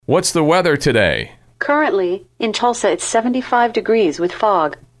What's the weather today? Currently, in Tulsa, it's 75 degrees with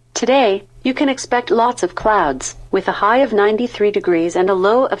fog. Today, you can expect lots of clouds, with a high of 93 degrees and a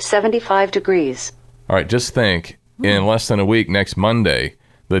low of 75 degrees. All right, just think, in less than a week, next Monday,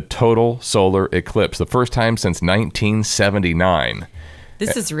 the total solar eclipse, the first time since 1979.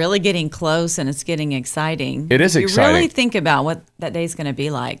 This is really getting close, and it's getting exciting. It is exciting. You really think about what that day's going to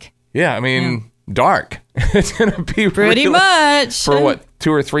be like. Yeah, I mean, dark. It's going to be pretty much. For what,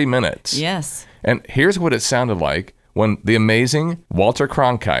 2 or 3 minutes? Yes. And here's what it sounded like when the amazing Walter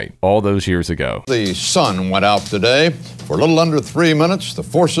Cronkite, all those years ago. The sun went out today. For a little under 3 minutes, the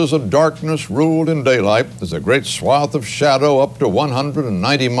forces of darkness ruled in daylight as a great swath of shadow up to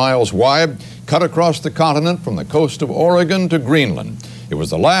 190 miles wide cut across the continent from the coast of Oregon to Greenland. It was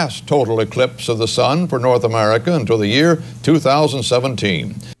the last total eclipse of the sun for North America until the year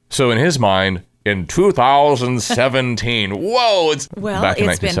 2017. So in his mind, in 2017, whoa, it's Well, back in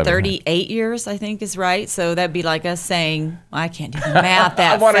it's been 38 years, I think is right. So that'd be like us saying, I can't do the math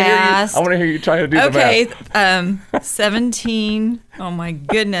that fast. I want to hear you try to do the math. Okay, 17, oh my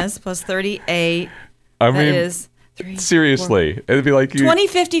goodness, plus 38. I mean, is 3, seriously, 4, it'd be like you.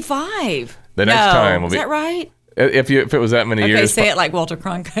 2055. The next time will is be. that right? If it was that many years. Okay, say it like Walter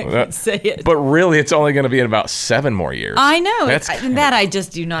Cronkite would say it. But really, it's only going to be in about 7 more years. I know. And that I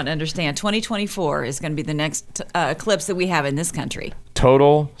just do not understand. 2024 is going to be the next eclipse that we have in this country.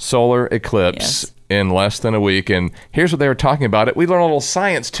 Total solar eclipse in less than a week. And here's what they were talking about. We learned a little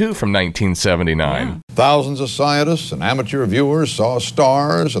science, too, from 1979. Yeah. Thousands of scientists and amateur viewers saw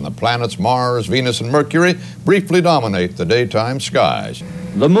stars and the planets Mars, Venus, and Mercury briefly dominate the daytime skies.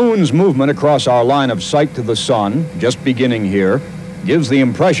 The moon's movement across our line of sight to the sun, just beginning here, gives the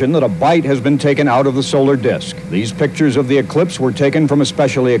impression that a bite has been taken out of the solar disk. These pictures of the eclipse were taken from a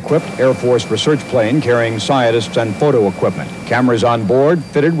specially equipped Air Force research plane carrying scientists and photo equipment. Cameras on board,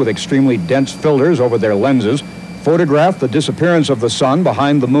 fitted with extremely dense filters over their lenses, photographed the disappearance of the sun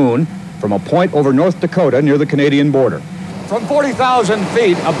behind the moon from a point over North Dakota near the Canadian border. From 40,000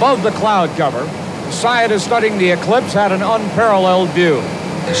 feet above the cloud cover, scientists studying the eclipse had an unparalleled view.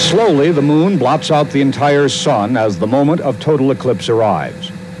 Slowly, the moon blots out the entire sun as the moment of total eclipse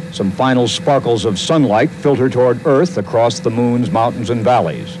arrives. Some final sparkles of sunlight filter toward Earth across the moon's mountains and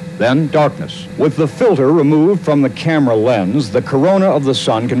valleys. Then darkness. With the filter removed from the camera lens, the corona of the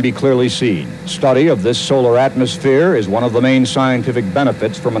sun can be clearly seen. Study of this solar atmosphere is one of the main scientific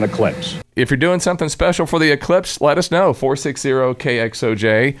benefits from an eclipse. If you're doing something special for the eclipse, let us know.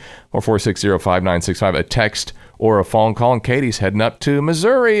 460-KXOJ or 460-5965, a text or a phone call. And Katie's heading up to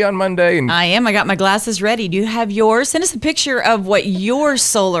Missouri on Monday. And I am. I got my glasses ready. Do you have yours? Send us a picture of what your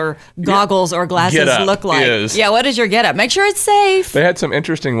solar goggles or glasses look like. Yeah, what is your getup? Make sure it's safe. They had some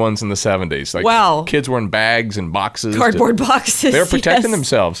interesting ones in the 70s. Like wow. Kids wearing bags and boxes. Cardboard boxes. They were protecting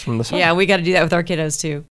themselves from the sun. Yeah, we got to do that with our kiddos too.